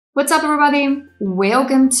What's up, everybody?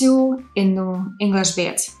 Welcome to a new English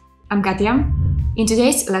bit. I'm Katya. In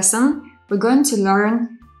today's lesson, we're going to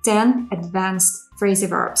learn 10 advanced phrasal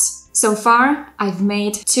verbs. So far, I've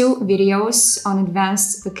made 2 videos on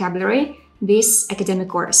advanced vocabulary this academic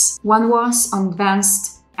course. One was on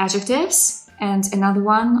advanced adjectives and another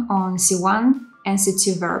one on C1 and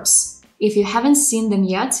C2 verbs. If you haven't seen them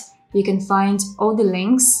yet, you can find all the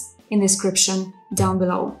links in the description down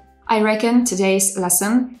below. I reckon today's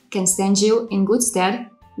lesson can stand you in good stead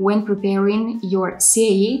when preparing your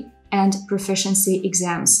CAE and proficiency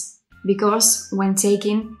exams, because when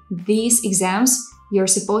taking these exams, you're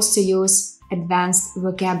supposed to use advanced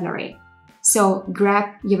vocabulary. So grab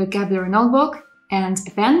your vocabulary notebook and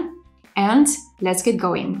a pen, and let's get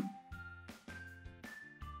going.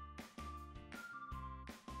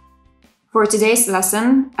 For today's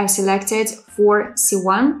lesson, I've selected 4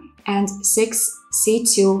 C1 and 6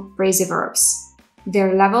 C2 phrasal verbs.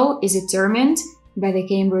 Their level is determined by the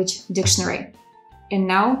Cambridge Dictionary. And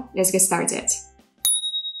now, let's get started.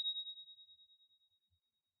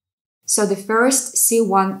 So the first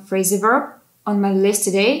C1 phrasal verb on my list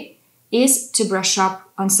today is to brush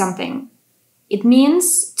up on something. It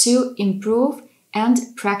means to improve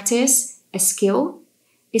and practice a skill,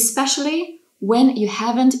 especially when you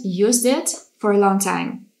haven't used it for a long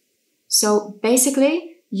time. So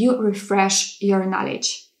basically, you refresh your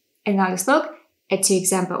knowledge. And now let's look at 2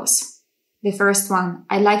 examples. The first one,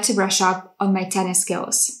 I like to brush up on my tennis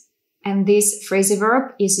skills. And this phrasal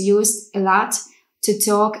verb is used a lot to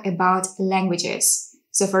talk about languages.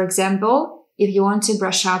 So for example, if you want to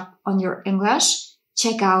brush up on your English,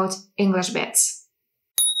 check out English bits.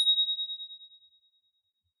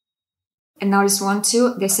 And now let's move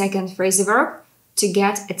to the second phrasal verb, to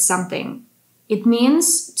get at something. It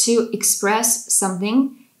means to express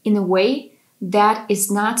something in a way that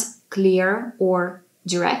is not clear or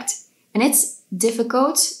direct, and it's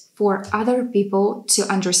difficult for other people to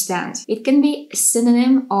understand. It can be a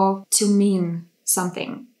synonym of to mean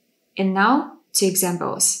something. And now, 2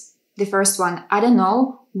 examples. The first one, I don't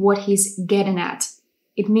know what he's getting at.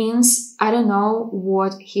 It means I don't know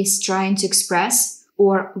what he's trying to express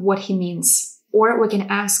or what he means. Or we can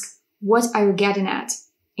ask, what are you getting at?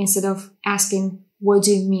 Instead of asking, what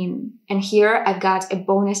do you mean? And here I've got a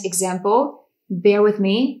bonus example. Bear with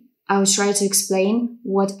me. I'll try to explain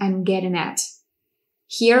what I'm getting at.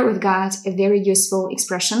 Here we've got a very useful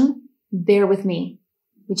expression, bear with me,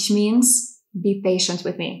 which means be patient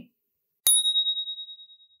with me.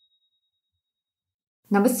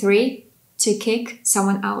 Number 3, to kick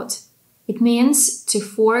someone out. It means to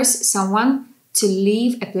force someone to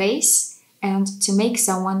leave a place and to make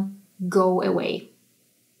someone go away.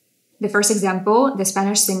 The first example, the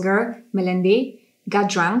Spanish singer Melendi got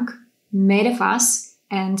drunk, made a fuss,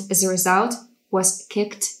 and as a result was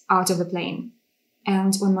kicked out of the plane.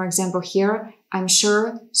 And one more example here, I'm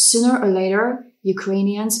sure sooner or later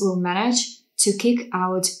Ukrainians will manage to kick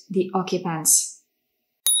out the occupants.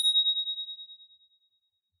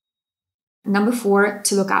 Number 4,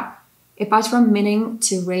 to look up. Apart from meaning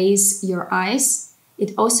to raise your eyes,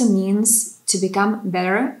 it also means to become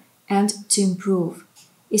better and to improve,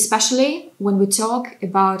 especially when we talk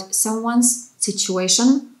about someone's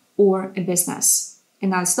situation or a business. And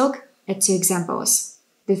now let's look at 2 examples.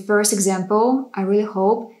 The first example, I really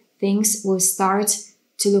hope things will start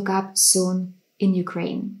to look up soon in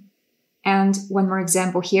Ukraine. And one more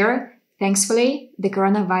example here, thankfully, the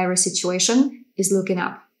coronavirus situation is looking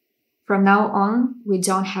up. From now on, we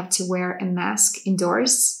don't have to wear a mask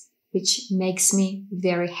indoors, which makes me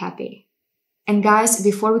very happy. And guys,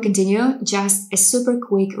 before we continue, just a super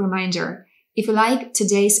quick reminder. If you like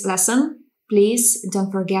today's lesson, please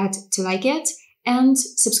don't forget to like it and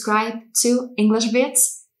subscribe to English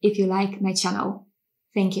Bits if you like my channel.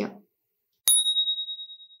 Thank you.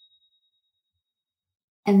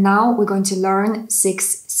 And now we're going to learn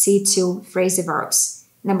 6 C2 phrasal verbs.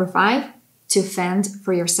 Number 5, to fend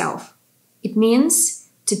for yourself. It means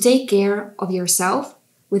to take care of yourself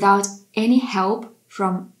without any help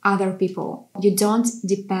from other people. You don't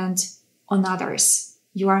depend on others.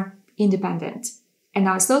 You are independent. And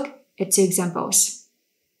now let's look at 2 examples.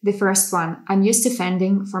 The first one, I'm used to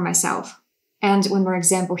fending for myself. And one more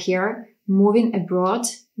example here, moving abroad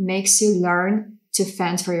makes you learn to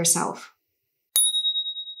fend for yourself.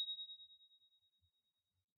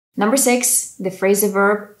 Number 6, the phrasal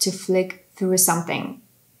verb to flick through something.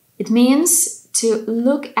 It means to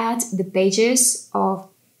look at the pages of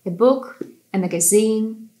a book, a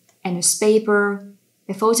magazine, a newspaper,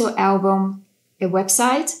 a photo album, a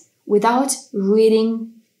website without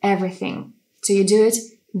reading everything. So you do it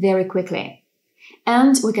very quickly.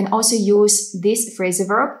 And we can also use this phrasal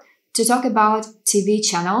verb to talk about TV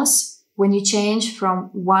channels when you change from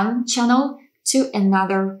one channel to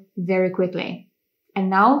another very quickly. And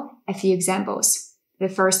now a few examples. The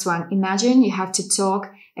first one, imagine you have to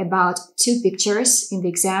talk about two pictures in the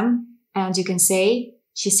exam and you can say,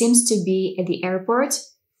 she seems to be at the airport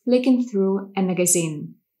flicking through a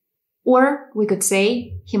magazine. Or we could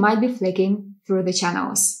say, he might be flicking through the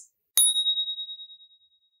channels.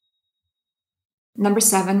 Number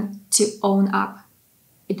 7, to own up.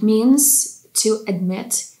 It means to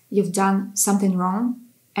admit you've done something wrong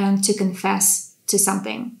and to confess to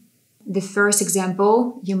something. The first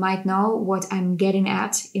example, you might know what I'm getting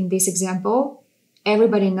at in this example.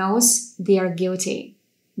 Everybody knows they are guilty,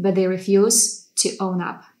 but they refuse to own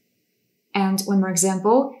up. And one more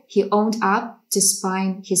example, he owned up to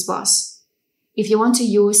spying his boss. If you want to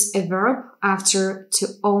use a verb after to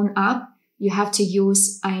own up, you have to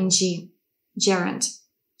use ing, gerund.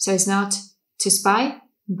 So it's not to spy,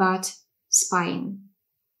 but spying.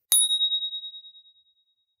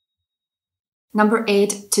 Number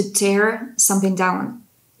 8, to tear something down.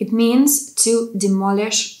 It means to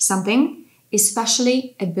demolish something,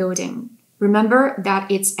 especially a building. Remember that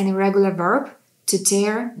it's an irregular verb, to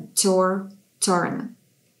tear, tore, torn.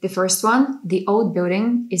 The first one, the old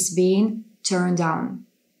building is being torn down.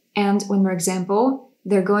 And one more example,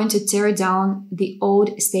 they're going to tear down the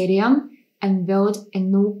old stadium and build a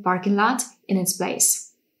new parking lot in its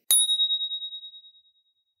place.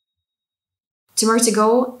 2 more to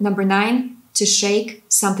go. Number 9, to shake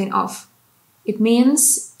something off. It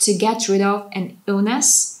means to get rid of an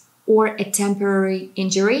illness or a temporary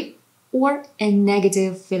injury or a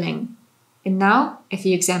negative feeling. And now, a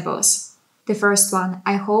few examples. The first one,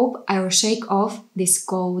 I hope I will shake off this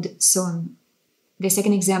cold soon. The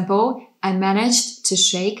second example, I managed to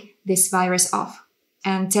shake this virus off.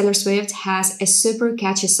 And Taylor Swift has a super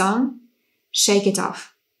catchy song, Shake It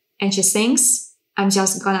Off. And she sings, I'm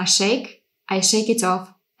just gonna shake, I shake it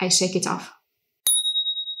off, I shake it off.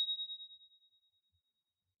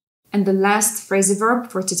 And the last phrasal verb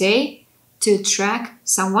for today, to track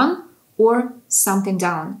someone or something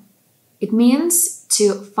down. It means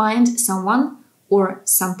to find someone or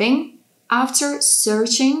something after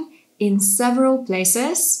searching in several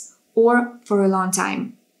places or for a long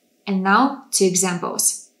time. And now 2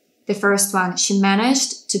 examples. The first one, she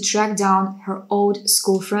managed to track down her old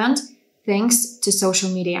school friend thanks to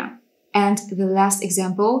social media. And the last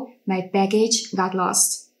example, my package got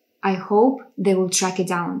lost. I hope they will track it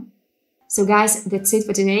down. So guys, that's it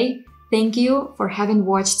for today. Thank you for having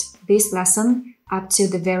watched this lesson up to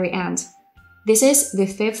the very end. This is the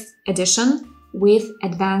 5th edition with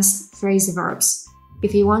advanced phrasal verbs.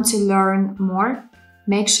 If you want to learn more,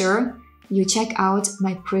 make sure you check out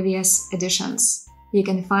my previous editions. You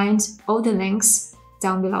can find all the links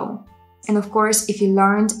down below. And of course, if you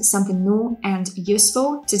learned something new and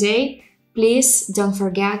useful today, please don't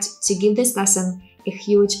forget to give this lesson a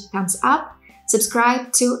huge thumbs up,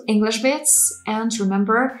 subscribe to English Bits, and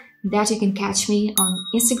remember that you can catch me on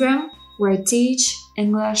Instagram, where I teach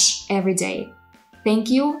English every day. Thank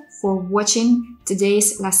you for watching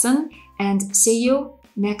today's lesson and see you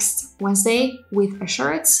next Wednesday with a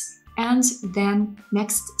shirt and then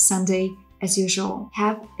next Sunday as usual.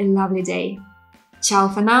 Have a lovely day. Ciao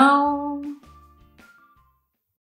for now!